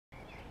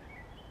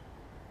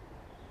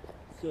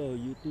So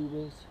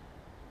YouTubers,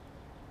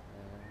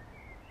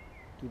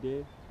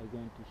 today I'm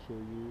going to show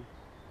you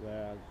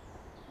where I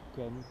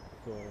come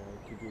for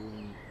to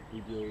doing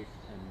videos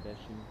and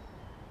bashing.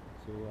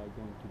 So I'm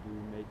going to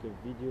make a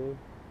video,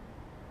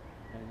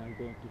 and I'm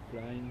going to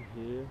fly in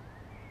here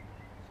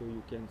so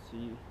you can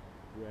see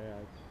where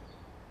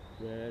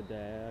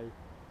I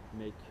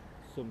make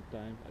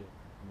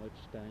much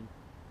time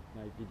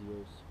my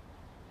videos.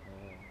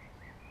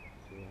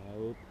 So I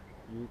hope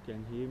you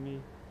can hear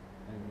me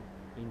and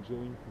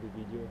enjoy the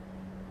video.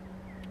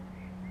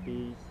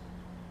 Peace.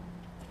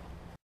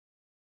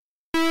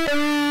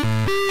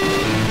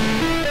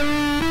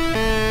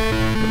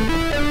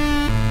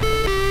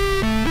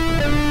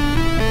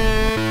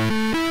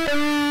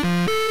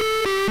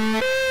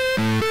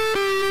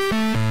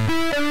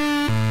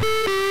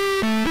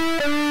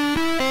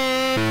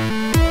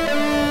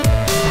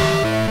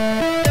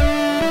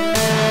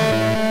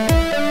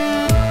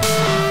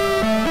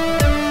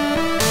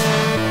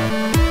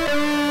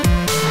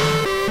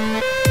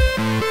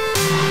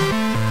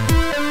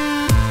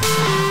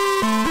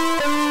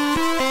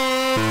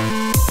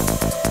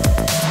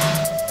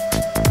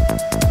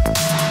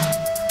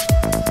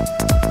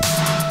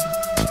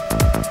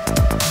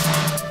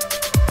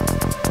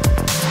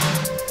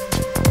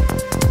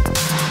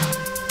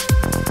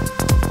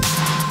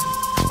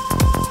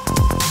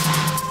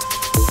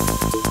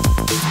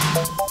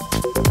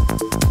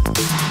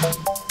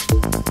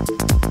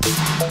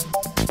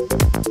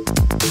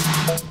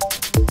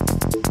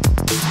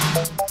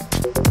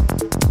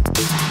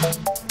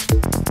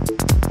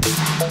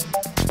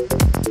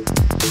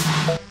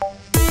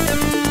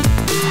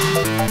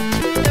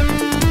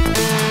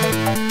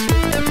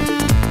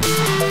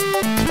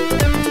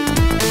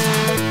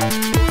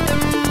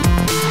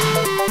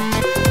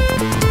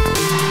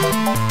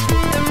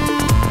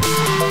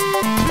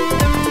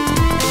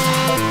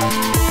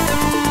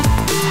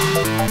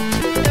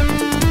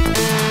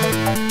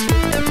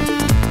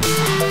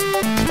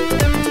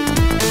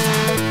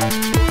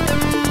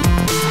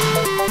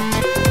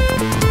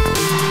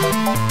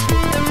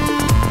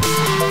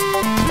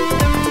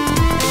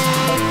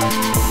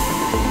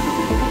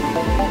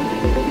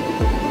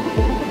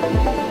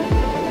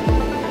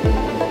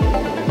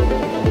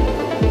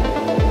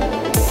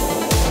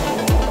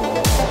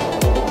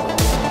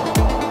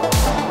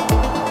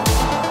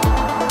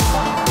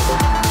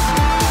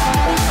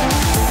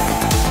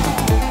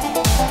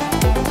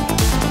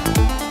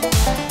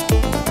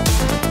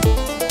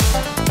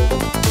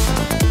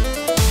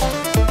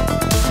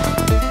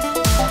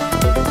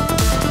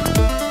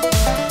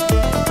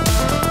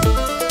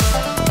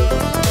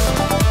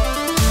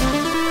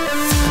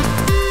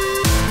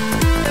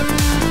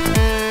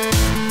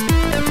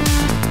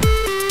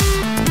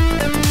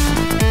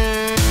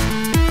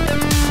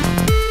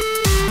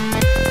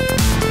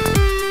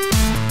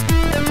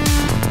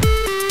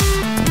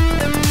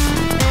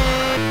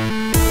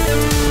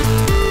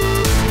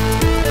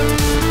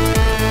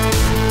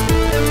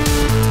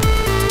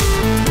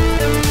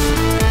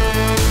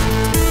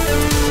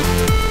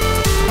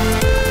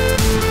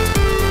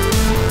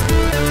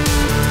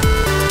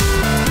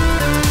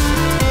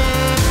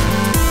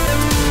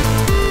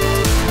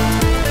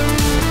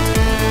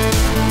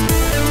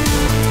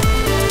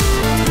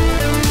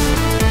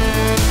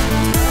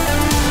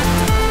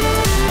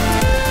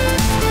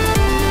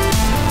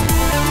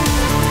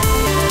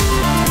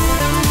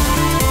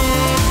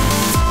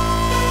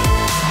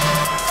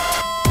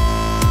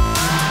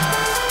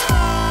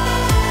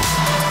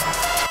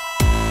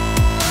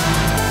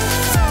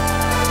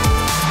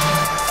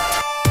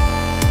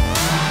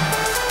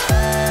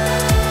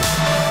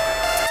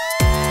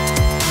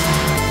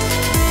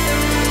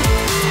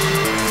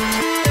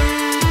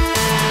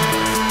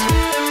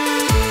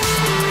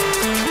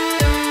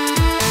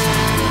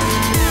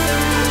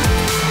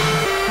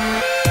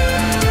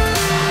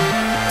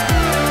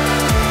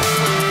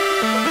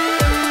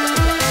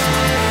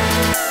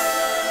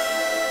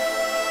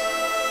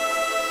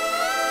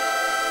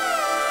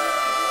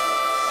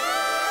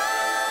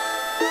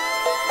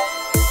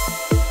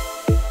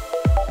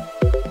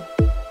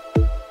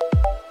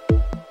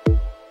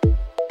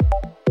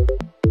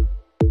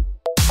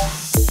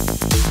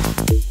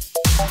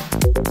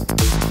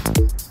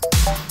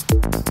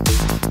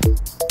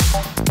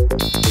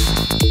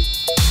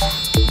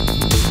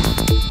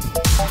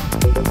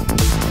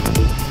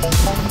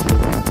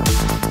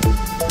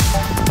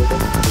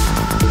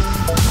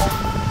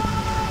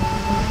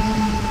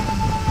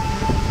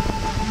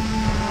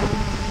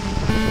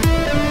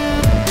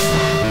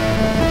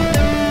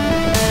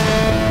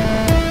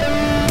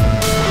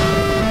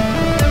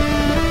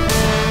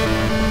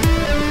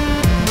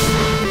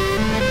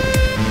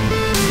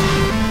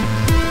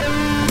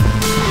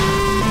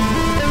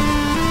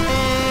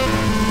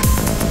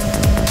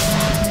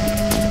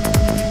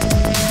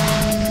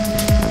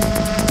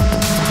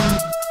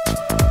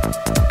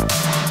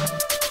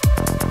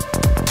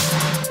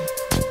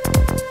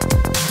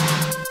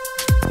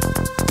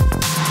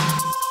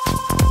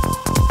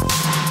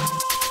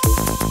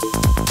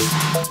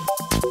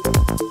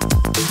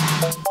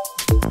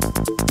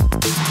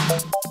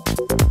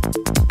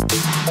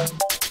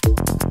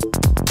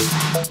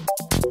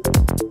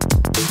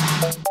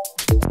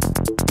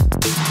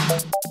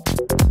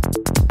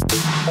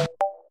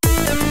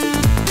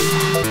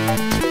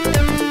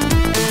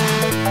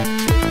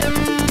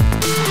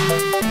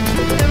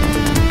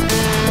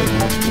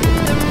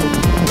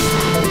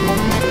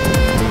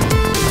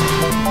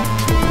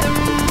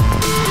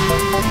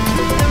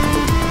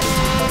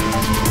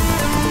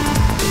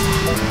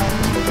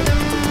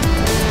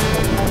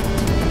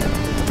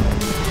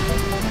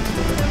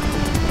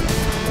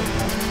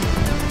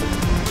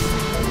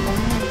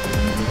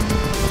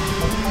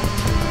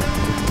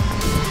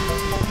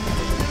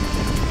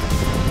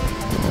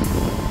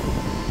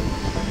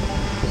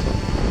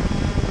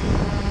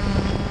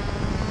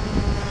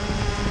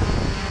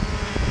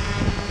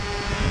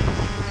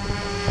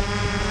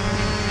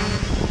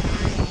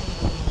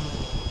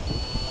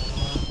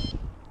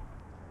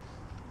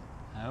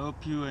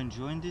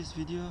 enjoying this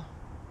video,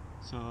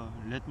 so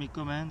let me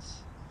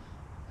comments.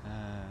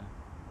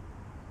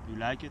 You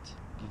like it,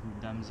 give me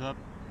thumbs up.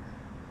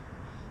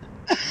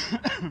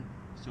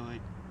 Sorry.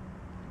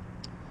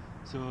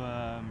 So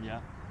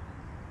yeah,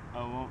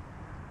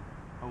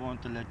 I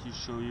want to let you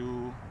show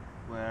you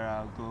where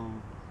I go,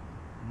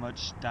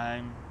 much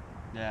time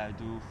that I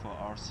do for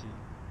RC.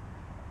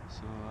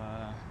 So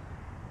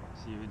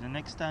see you the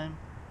next time.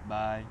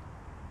 Bye.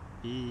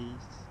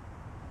 Peace.